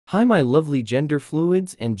Hi my lovely gender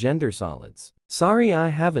fluids and gender solids. Sorry I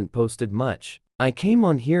haven't posted much. I came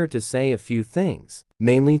on here to say a few things,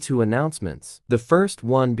 mainly two announcements. The first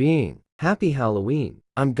one being, Happy Halloween.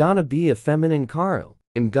 I'm gonna be a feminine Carl.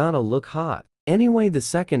 I'm gonna look hot. Anyway, the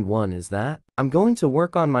second one is that, I'm going to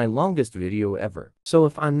work on my longest video ever. So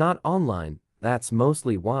if I'm not online, that's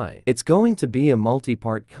mostly why. It's going to be a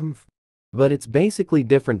multi-part but it's basically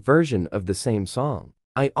different version of the same song.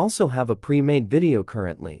 I also have a pre-made video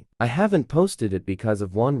currently. I haven't posted it because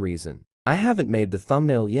of one reason. I haven't made the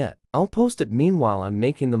thumbnail yet. I'll post it meanwhile I'm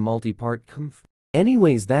making the multi-part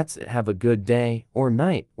Anyways, that's it. Have a good day, or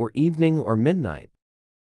night, or evening, or midnight.